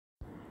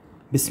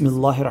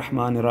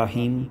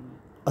Bismillahirrahmanirrahim.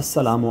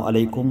 Assalamu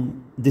alaikum.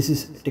 This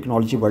is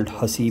Technology World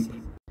Hasib.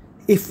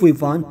 If we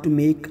want to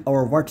make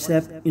our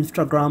WhatsApp,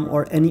 Instagram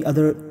or any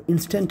other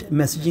instant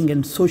messaging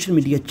and social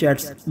media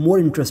chats more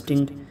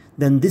interesting,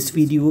 then this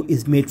video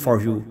is made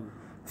for you.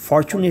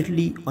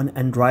 Fortunately, on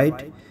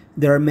Android,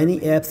 there are many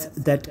apps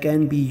that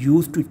can be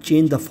used to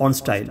change the font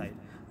style,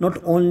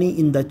 not only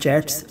in the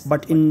chats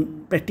but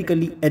in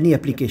practically any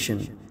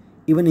application,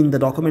 even in the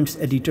documents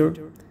editor.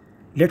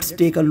 Let's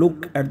take a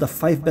look at the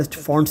 5 best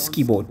fonts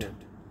keyboard.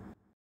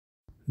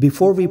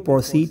 Before we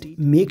proceed,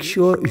 make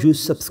sure you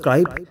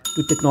subscribe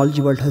to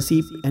Technology World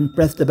Hasib and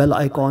press the bell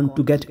icon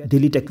to get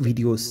daily tech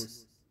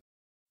videos.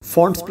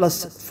 Fonts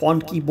Plus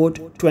Font Keyboard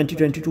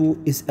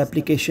 2022 is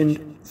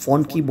application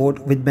font keyboard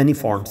with many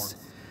fonts.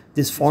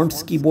 This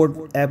fonts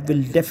keyboard app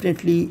will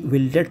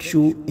let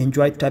you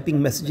enjoy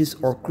typing messages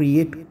or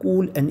create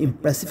cool and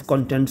impressive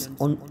contents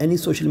on any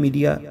social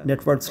media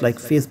networks like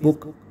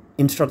Facebook,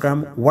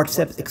 Instagram,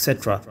 WhatsApp,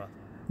 etc.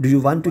 Do you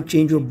want to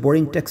change your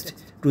boring text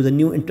to the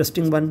new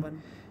interesting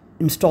one?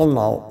 Install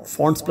now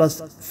Fonts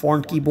Plus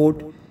Font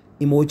Keyboard,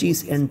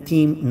 Emojis and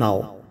Theme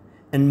now,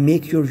 and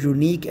make your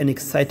unique and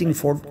exciting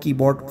font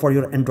keyboard for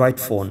your Android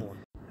phone.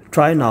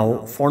 Try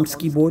now Fonts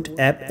Keyboard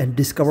app and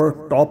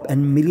discover top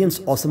and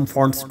millions awesome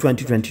fonts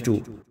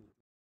 2022.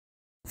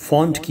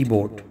 Font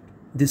Keyboard.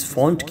 This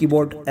font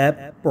keyboard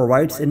app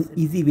provides an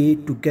easy way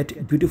to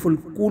get beautiful,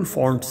 cool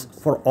fonts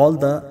for all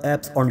the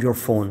apps on your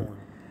phone.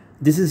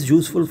 This is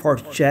useful for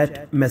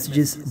chat,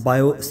 messages,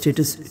 bio,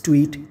 status,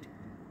 tweet.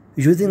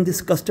 Using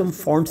this custom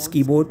fonts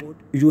keyboard,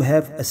 you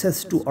have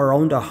access to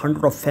around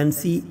 100 of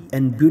fancy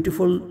and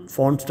beautiful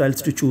font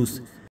styles to choose.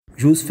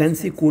 Use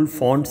fancy cool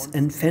fonts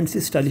and fancy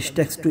stylish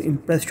text to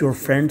impress your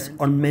friends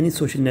on many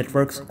social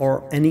networks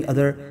or any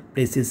other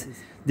places.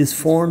 This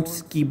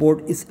fonts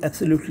keyboard is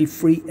absolutely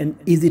free and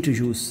easy to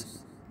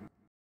use.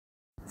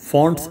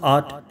 Fonts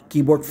Art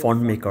Keyboard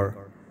Font Maker.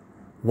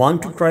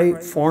 Want to try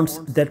fonts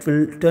that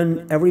will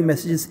turn every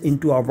message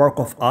into a work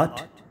of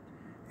art?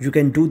 You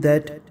can do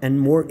that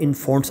and more in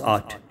Fonts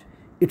Art.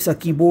 It's a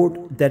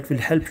keyboard that will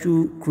help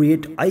you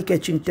create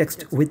eye-catching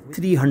text with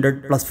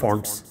 300 plus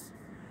fonts.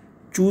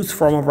 Choose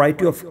from a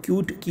variety of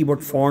cute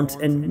keyboard fonts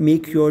and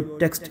make your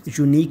text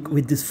unique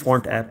with this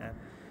font app.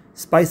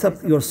 Spice up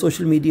your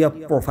social media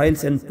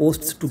profiles and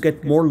posts to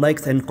get more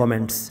likes and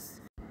comments.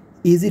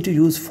 Easy to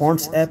use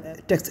Fonts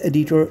app, text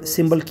editor,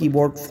 symbol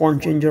keyboard,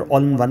 font changer all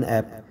in one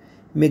app.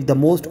 Make the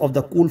most of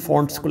the cool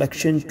fonts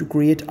collection to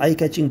create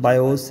eye-catching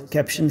bios,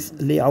 captions,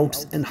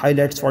 layouts and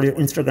highlights for your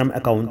Instagram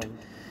account.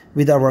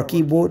 With our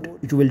keyboard,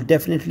 you will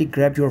definitely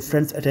grab your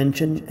friends'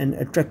 attention and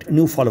attract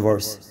new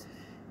followers.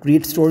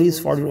 Create stories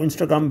for your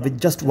Instagram with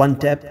just one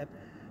tap.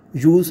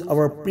 Use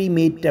our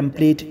pre-made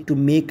template to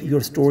make your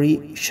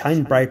story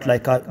shine bright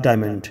like a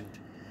diamond.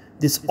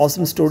 This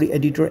awesome story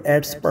editor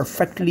adds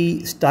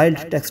perfectly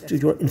styled text to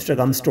your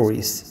Instagram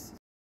stories.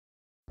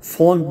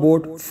 Font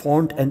Board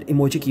Font and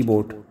Emoji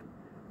Keyboard.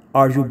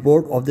 Are you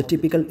bored of the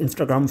typical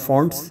Instagram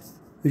fonts?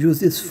 Use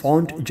this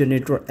font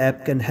generator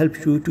app can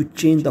help you to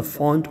change the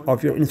font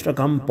of your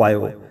Instagram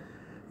bio.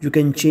 You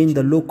can change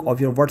the look of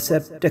your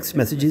WhatsApp text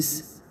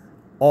messages.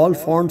 All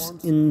fonts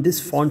in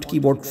this font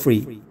keyboard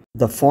free.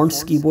 The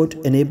Fonts keyboard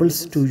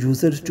enables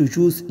users to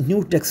use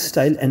new text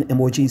style and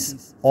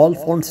emojis. All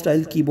font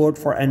style keyboard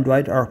for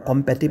Android are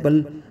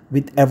compatible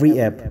with every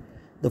app.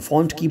 The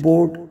font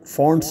keyboard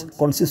fonts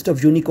consist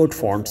of Unicode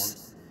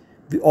fonts.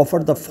 We offer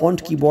the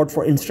font keyboard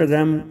for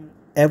Instagram.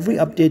 Every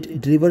update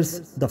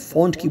delivers the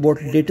font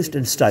keyboard latest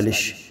and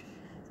stylish.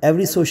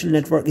 Every social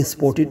network is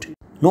supported.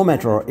 No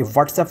matter if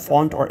WhatsApp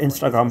font or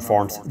Instagram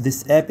fonts,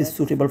 this app is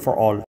suitable for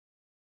all.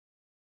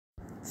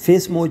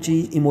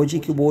 Facemoji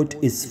Emoji Keyboard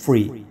is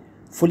free.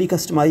 Fully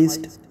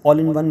customized,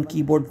 all-in-one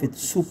keyboard with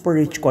super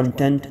rich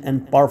content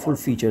and powerful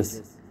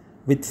features.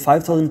 With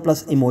 5000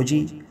 plus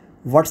emoji,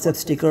 WhatsApp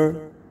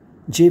sticker,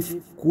 GIF,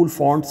 cool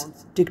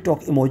fonts,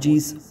 TikTok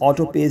emojis,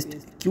 auto-paste,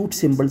 cute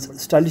symbols,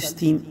 stylish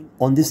theme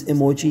on this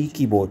emoji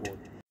keyboard.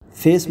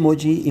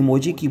 Facemoji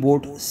Emoji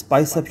Keyboard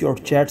spice up your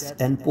chats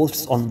and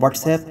posts on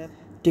WhatsApp,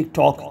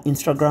 TikTok,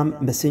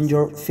 Instagram,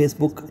 Messenger,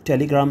 Facebook,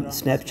 Telegram,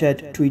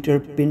 Snapchat, Twitter,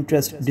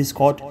 Pinterest,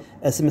 Discord,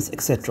 SMS,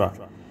 etc.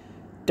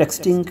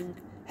 Texting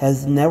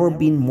has never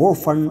been more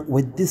fun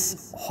with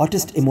this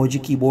hottest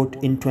emoji keyboard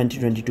in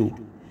 2022.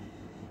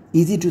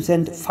 Easy to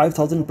send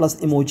 5000 plus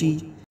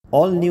emoji.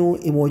 All new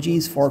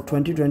emojis for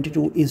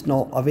 2022 is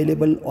now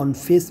available on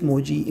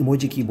Facemoji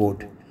Emoji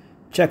Keyboard.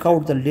 Check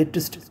out the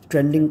latest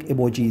trending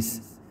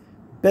emojis.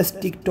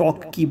 Best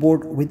TikTok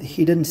keyboard with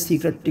hidden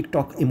secret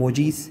TikTok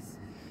emojis.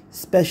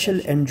 Special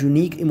and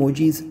unique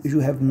emojis you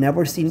have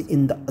never seen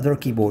in the other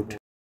keyboard.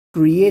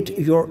 Create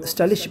your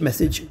stylish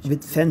message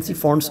with fancy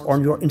fonts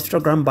on your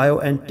Instagram bio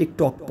and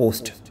TikTok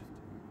post.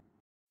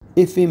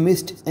 If we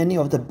missed any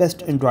of the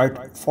best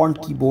Android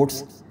font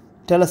keyboards,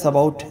 tell us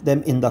about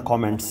them in the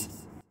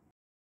comments.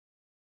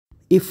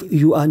 If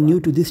you are new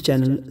to this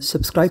channel,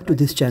 subscribe to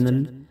this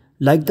channel,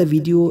 like the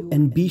video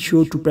and be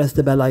sure to press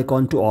the bell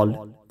icon to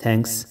all.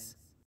 Thanks.